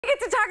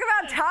get to talk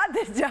about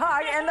Todd the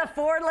Dog and the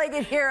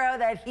four-legged hero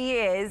that he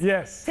is.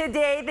 Yes.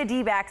 Today, the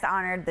D-backs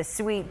honored the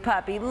sweet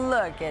puppy.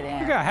 Look at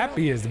him. Look how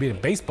happy he is to be at a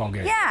baseball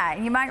game. Yeah,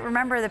 you might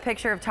remember the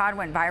picture of Todd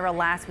went viral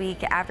last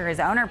week after his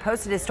owner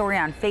posted his story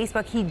on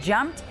Facebook. He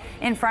jumped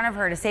in front of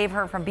her to save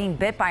her from being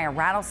bit by a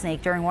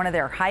rattlesnake during one of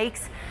their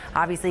hikes.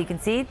 Obviously, you can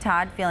see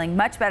Todd feeling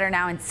much better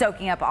now and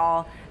soaking up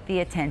all the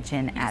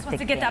attention at the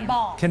game. Get that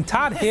ball. Can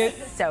Todd hit?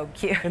 So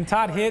cute. Can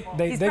Todd hit?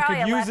 They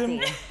could use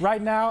him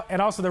right now,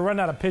 and also they're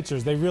running out of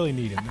pitchers. They really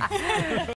need him.